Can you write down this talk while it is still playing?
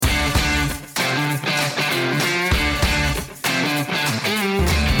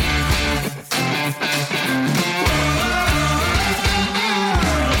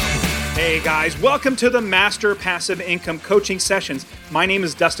guys, welcome to the Master Passive Income Coaching Sessions. My name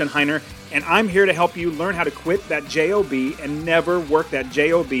is Dustin Heiner, and I'm here to help you learn how to quit that JOB and never work that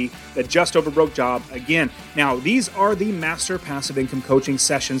JOB, that just over broke job again. Now, these are the Master Passive Income Coaching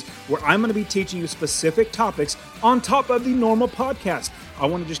Sessions where I'm going to be teaching you specific topics on top of the normal podcast. I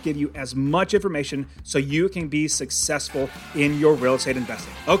want to just give you as much information so you can be successful in your real estate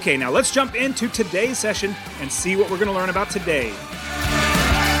investing. Okay, now let's jump into today's session and see what we're going to learn about today.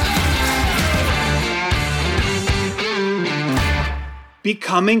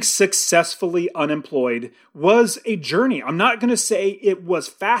 Becoming successfully unemployed was a journey. I'm not going to say it was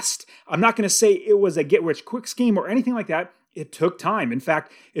fast. I'm not going to say it was a get-rich-quick scheme or anything like that. It took time. In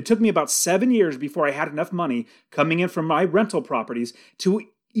fact, it took me about 7 years before I had enough money coming in from my rental properties to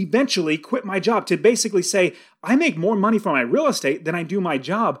eventually quit my job, to basically say, I make more money from my real estate than I do my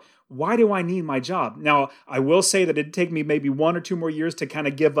job. Why do I need my job? Now, I will say that it'd take me maybe 1 or 2 more years to kind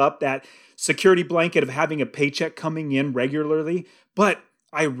of give up that security blanket of having a paycheck coming in regularly. But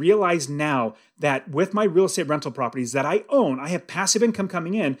I realize now that with my real estate rental properties that I own, I have passive income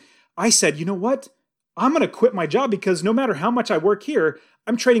coming in. I said, you know what? I'm going to quit my job because no matter how much I work here,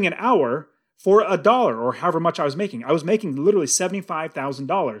 I'm trading an hour for $1 or however much I was making. I was making literally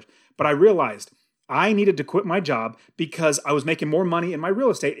 $75,000. But I realized I needed to quit my job because I was making more money in my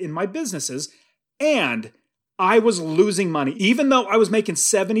real estate, in my businesses, and I was losing money. Even though I was making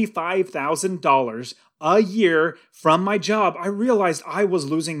 $75,000 a year from my job, I realized I was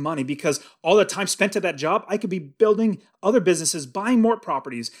losing money because all the time spent at that job, I could be building other businesses, buying more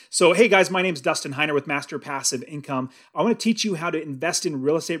properties. So, hey guys, my name is Dustin Heiner with Master Passive Income. I want to teach you how to invest in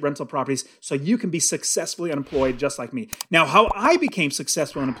real estate rental properties so you can be successfully unemployed just like me. Now, how I became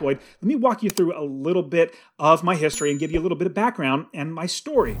successfully unemployed, let me walk you through a little bit of my history and give you a little bit of background and my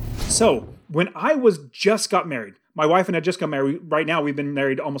story. So, when I just got married, my wife and I just got married. Right now, we've been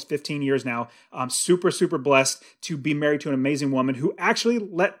married almost 15 years now. I'm super blessed to be married to an amazing woman who actually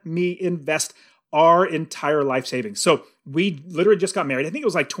let me invest our entire life savings. So we literally just got married. I think it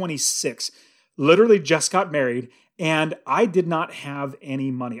was like 26. Literally just got married, and I did not have any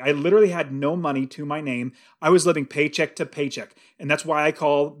money. I literally had no money to my name. I was living paycheck to paycheck, and that's why I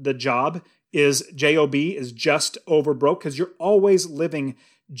call the job is JOB, is just over broke, because you're always living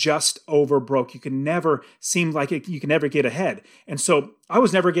just over broke. You can never seem like you can never get ahead. And so I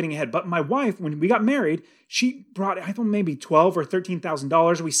was never getting ahead. But my wife, when we got married, she brought, I thought maybe $12,000 or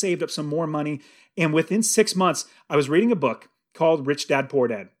 $13,000. We saved up some more money. And within 6 months, I was reading a book called Rich Dad, Poor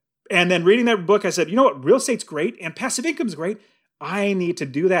Dad. And then reading that book, I said, you know what? Real estate's great and passive income is great. I need to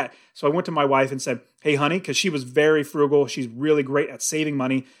do that. So I went to my wife and said, hey, honey, because she was very frugal. She's really great at saving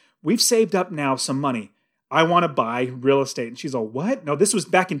money. We've saved up now some money. I want to buy real estate. And she's all, what? No, this was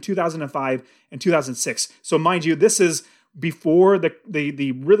back in 2005 and 2006. So mind you, this is before the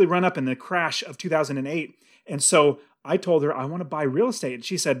really run up in the crash of 2008. And so I told her, I want to buy real estate. And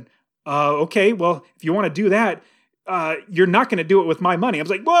she said, okay, well, if you want to do that, you're not going to do it with my money. I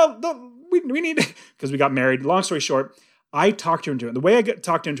was like, well, we need to, because we got married. Long story short, I talked her into it. The way I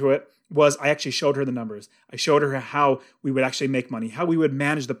talked her into it was I actually showed her the numbers. I showed her how we would actually make money, how we would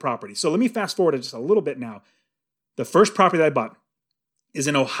manage the property. So let me fast forward just a little bit now. The first property that I bought is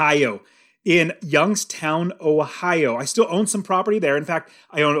in Ohio, in Youngstown, Ohio. I still own some property there. In fact,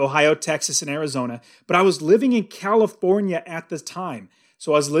 I own Ohio, Texas, and Arizona. But I was living in California at the time.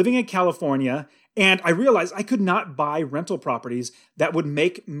 So I was living in California, and I realized I could not buy rental properties that would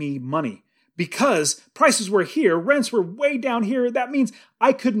make me money. Because prices were here, rents were way down here. That means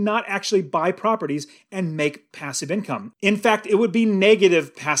I could not actually buy properties and make passive income. In fact, it would be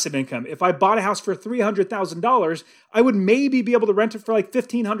negative passive income. If I bought a house for $300,000, I would maybe be able to rent it for like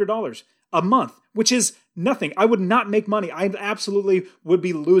 $1,500 a month, which is nothing. I would not make money. I absolutely would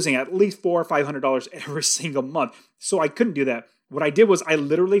be losing at least $400 or $500 every single month. So I couldn't do that. What I did was I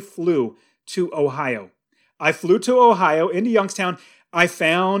literally flew to Ohio. I flew to Ohio into Youngstown. I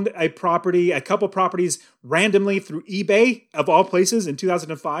found a couple properties randomly through eBay, of all places, in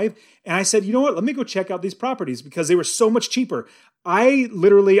 2005. And I said, you know what? Let me go check out these properties because they were so much cheaper. I'm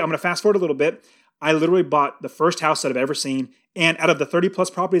going to fast forward a little bit. I literally bought the first house that I've ever seen. And out of the 30 plus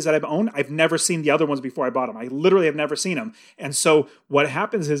properties that I've owned, I've never seen the other ones before I bought them. I literally have never seen them. And so what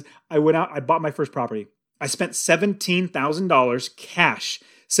happens is I went out, I bought my first property. I spent $17,000 cash.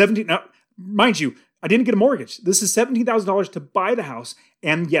 Now, mind you, I didn't get a mortgage. This is $17,000 to buy the house.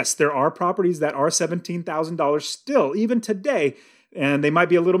 And yes, there are properties that are $17,000 still, even today. And they might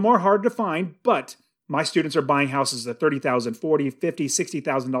be a little more hard to find, but my students are buying houses at $30,000, $40,000, $50,000,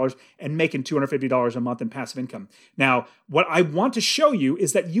 $60,000 and making $250 a month in passive income. Now, what I want to show you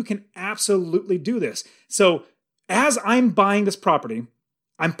is that you can absolutely do this. So as I'm buying this property,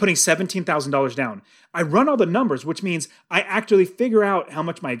 I'm putting $17,000 down. I run all the numbers, which means I actually figure out how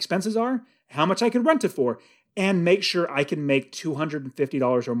much my expenses are, how much I could rent it for, and make sure I can make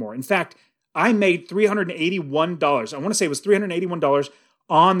 $250 or more. In fact, I made $381. I want to say it was $381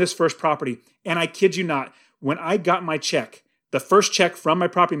 on this first property. And I kid you not, when I got my check, the first check from my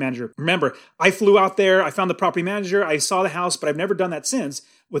property manager, remember, I flew out there, I found the property manager, I saw the house, but I've never done that since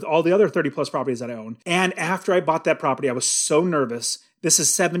with all the other 30 plus properties that I own. And after I bought that property, I was so nervous. This is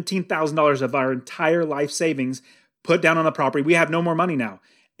 $17,000 of our entire life savings put down on the property. We have no more money now.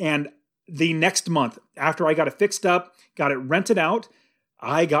 And the next month, after I got it fixed up, got it rented out,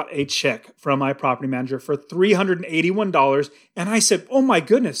 I got a check from my property manager for $381. And I said, oh my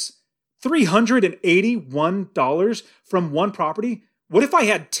goodness, $381 from one property? What if I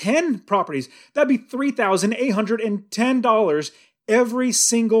had 10 properties? That'd be $3,810 every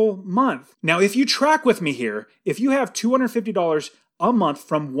single month. Now, if you track with me here, if you have $250 a month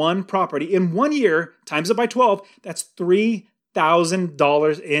from one property in 1 year, times it by 12, that's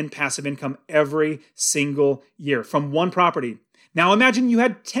 $3,000 in passive income every single year from one property. Now imagine you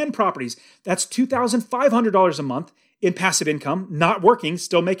had 10 properties. That's $2,500 a month in passive income, not working,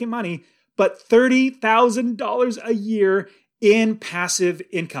 still making money, but $30,000 a year in passive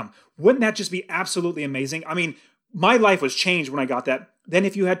income. Wouldn't that just be absolutely amazing? I mean, my life was changed when I got that. Then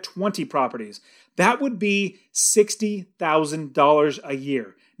if you had 20 properties, that would be $60,000 a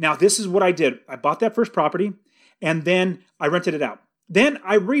year. Now, this is what I did. I bought that first property and then I rented it out. Then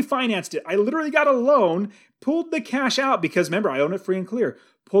I refinanced it. I literally got a loan, pulled the cash out because remember, I own it free and clear.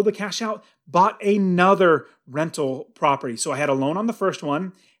 Pulled the cash out, bought another rental property. So I had a loan on the first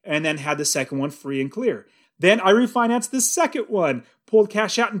one and then had the second one free and clear. Then I refinanced the second one, pulled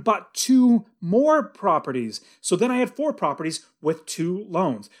cash out and bought 2 more properties. So then I had 4 properties with 2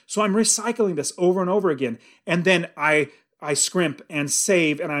 loans. So I'm recycling this over and over again. And then I scrimp and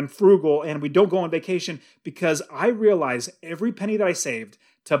save and I'm frugal and we don't go on vacation because I realize every penny that I saved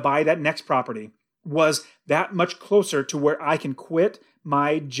to buy that next property was that much closer to where I can quit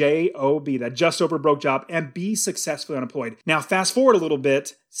my JOB, that just over broke job, and be successfully unemployed. Now, fast forward a little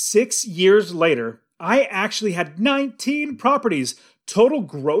bit, 6 years later, I actually had 19 properties. Total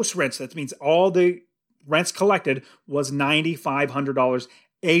gross rents, that means all the rents collected, was $9,500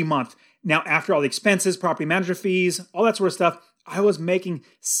 a month. Now, after all the expenses, property manager fees, all that sort of stuff, I was making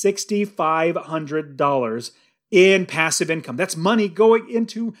 $6,500 in passive income. That's money going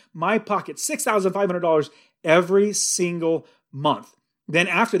into my pocket, $6,500 every single month. Then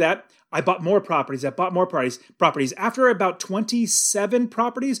after that, I bought more properties. After about 27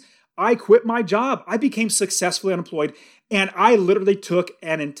 properties, I quit my job. I became successfully unemployed, and I literally took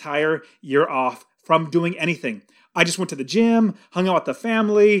an entire year off from doing anything. I just went to the gym, hung out with the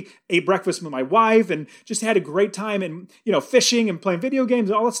family, ate breakfast with my wife, and just had a great time and, fishing and playing video games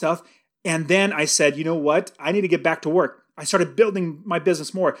and all that stuff. And then I said, you know what? I need to get back to work. I started building my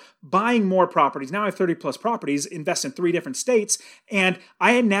business more, buying more properties. Now I have 30 plus properties, invest in 3 different states. And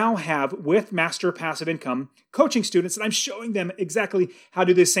I now have, with Master Passive Income, coaching students, and I'm showing them exactly how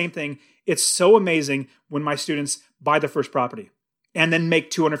to do the same thing. It's so amazing when my students buy their first property and then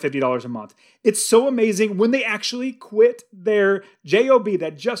make $250 a month. It's so amazing when they actually quit their JOB,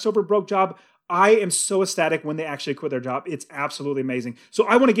 that just over broke job. I am so ecstatic when they actually quit their job. It's absolutely amazing. So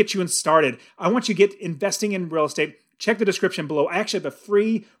I want to get you started. I want you to get investing in real estate. Check the description below. I actually have a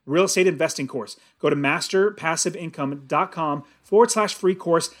free real estate investing course. Go to masterpassiveincome.com/free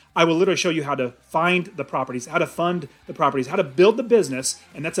course. I will literally show you how to find the properties, how to fund the properties, how to build the business.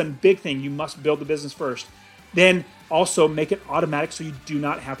 And that's a big thing. You must build the business first. Then also make it automatic so you do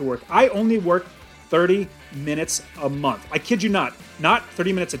not have to work. I only work 30 minutes a month. I kid you not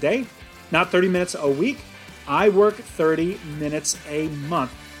 30 minutes a day, not 30 minutes a week. I work 30 minutes a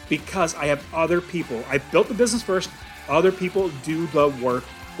month because I have other people. I built the business first. Other people do the work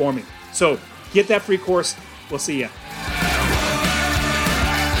for me. So get that free course. We'll see ya.